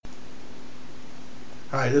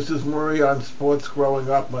Hi, this is Murray on sports growing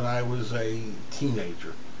up when I was a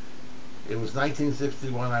teenager. It was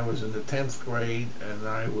 1961. I was in the 10th grade and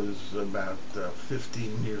I was about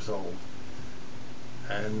 15 years old.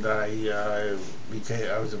 And I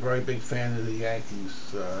was a very big fan of the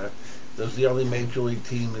Yankees. That was the only major league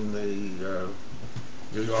team in the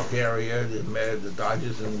New York area. The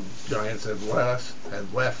Dodgers and Giants had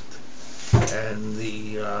left, and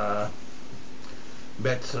the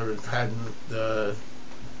Mets hadn't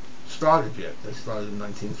started yet. They started in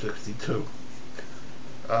 1962.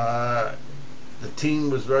 Uh, the team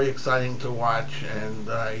was very exciting to watch, and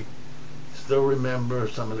I still remember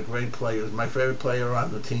some of the great players. My favorite player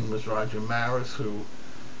on the team was Roger Maris, who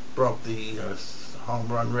broke the home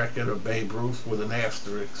run record of Babe Ruth with an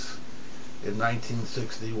asterisk in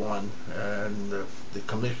 1961. And the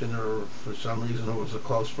commissioner, for some reason, who was a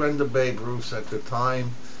close friend of Babe Ruth at the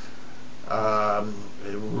time,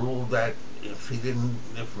 it ruled that if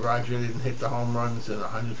Roger didn't hit the home runs in a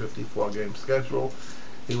 154 game schedule,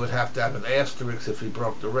 he would have to have an asterisk if he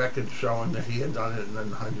broke the record, showing that he had done it in a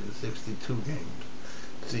 162 game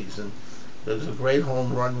season. There was a great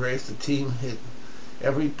home run race. The team hit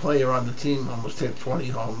every player on the team almost hit 20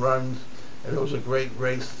 home runs, and it was a great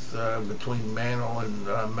race between Mantle and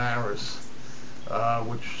Maris,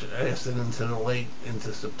 which lasted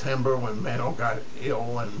into September when Mantle got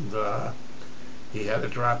ill and he had to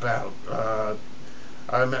drop out.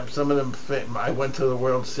 I remember some of them. I went to the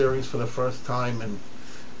World Series for the first time in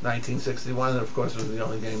 1961, and of course it was the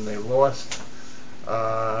only game they lost.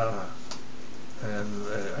 And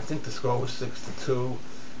I think the score was 6-2.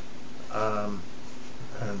 And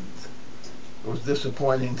it was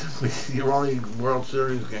disappointing to be your only World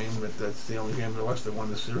Series game, but that's the only game they lost. They won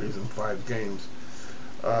the series in 5 games.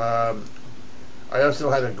 I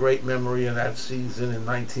also had a great memory of that season in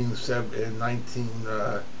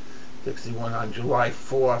 1961. On July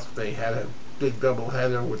 4th, they had a big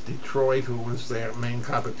doubleheader with Detroit, who was their main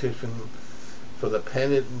competition for the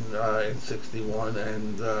pennant in 61.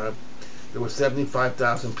 And there were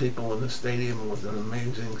 75,000 people in the stadium. It was an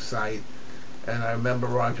amazing sight. And I remember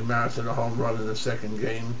Roger Maris hit a home run in the second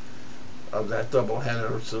game of that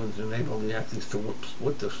doubleheader, as soon as enabled the Yankees to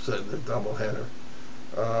split the doubleheader.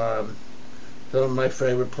 Some of my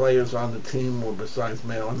favorite players on the team were, besides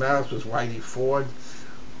Mantle and Maris, was Whitey Ford,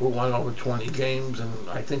 who won over 20 games, and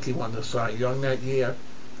I think he won the Cy Young that year.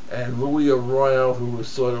 And Louis Arroyo, who was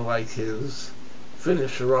sort of like his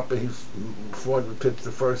finisher up. Ford would pitch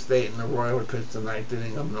the first 8, and Arroyo would pitch the 9th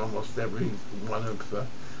inning of almost every one of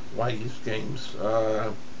Whitey's games.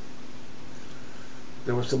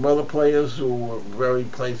 There were some other players who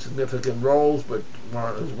played significant roles, but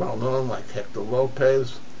weren't as well known, like Hector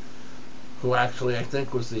Lopez, who actually I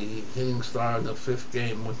think was the hitting star in the 5th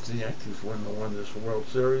game once the Yankees won this World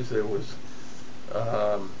Series. There was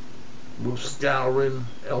Bruce Skowron,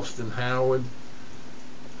 Elston Howard,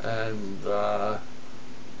 and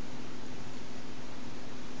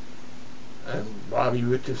Bobby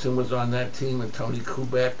Richardson was on that team, and Tony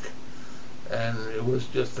Kubek, and it was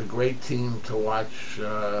just a great team to watch.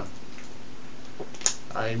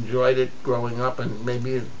 I enjoyed it growing up, and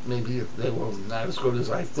maybe they were not as good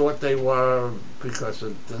as I thought they were, because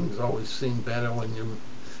things always seem better when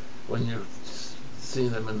you see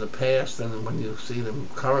them in the past than when you see them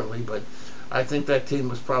currently. But I think that team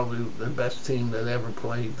was probably the best team that ever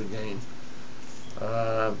played the game.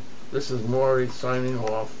 This is Maury signing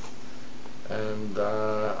off, and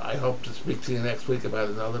I hope to speak to you next week about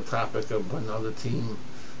another topic of another team,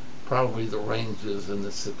 probably the Rangers in the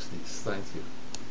 60s. Thank you.